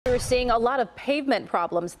seeing a lot of pavement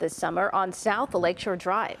problems this summer on South Lakeshore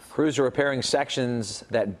Drive. Crews are repairing sections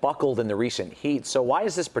that buckled in the recent heat. So why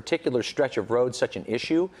is this particular stretch of road such an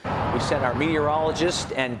issue? We sent our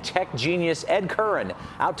meteorologist and tech genius Ed Curran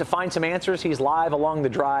out to find some answers. He's live along the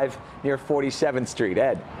drive near 47th Street.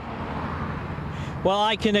 Ed. Well,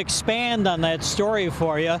 I can expand on that story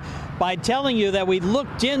for you by telling you that we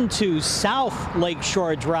looked into South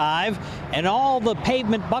Lakeshore Drive and all the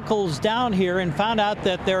pavement buckles down here and found out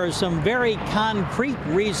that there are some very concrete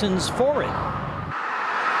reasons for it.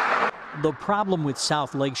 The problem with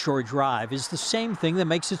South Lakeshore Drive is the same thing that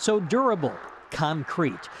makes it so durable.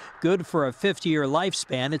 Concrete. Good for a 50-year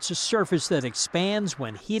lifespan, it's a surface that expands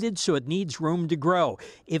when heated, so it needs room to grow.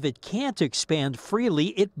 If it can't expand freely,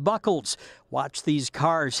 it buckles. Watch these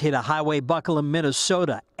cars hit a highway buckle in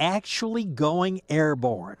Minnesota, actually going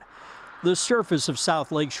airborne. The surface of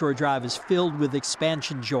South Lakeshore Drive is filled with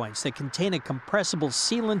expansion joints that contain a compressible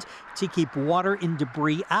sealant to keep water and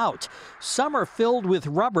debris out. Some are filled with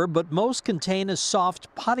rubber, but most contain a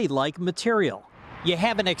soft putty-like material. You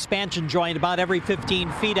have an expansion joint about every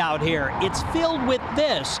 15 feet out here. It's filled with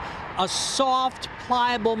this, a soft,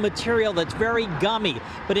 pliable material that's very gummy,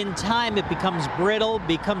 but in time it becomes brittle,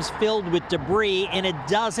 becomes filled with debris, and it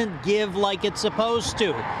doesn't give like it's supposed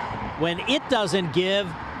to. When it doesn't give,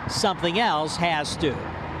 something else has to.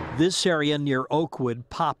 This area near Oakwood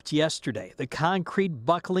popped yesterday, the concrete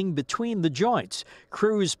buckling between the joints.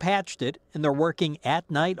 Crews patched it, and they're working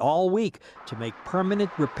at night all week to make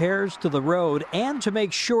permanent repairs to the road and to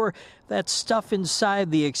make sure that stuff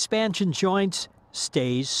inside the expansion joints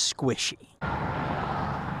stays squishy.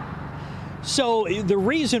 So the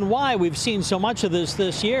reason why we've seen so much of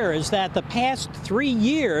this year is that the past 3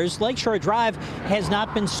 years, Lakeshore Drive has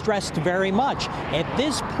not been stressed very much. At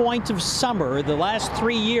this point of summer, the last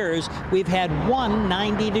 3 years, we've had one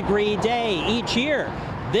 90-degree day each year.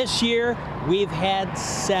 This year, we've had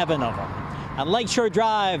 7 of them. On Lakeshore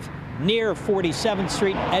Drive, near 47th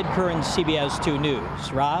Street, Ed Curran, CBS 2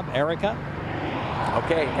 News. Rob, Erica?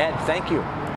 Okay, Ed, thank you.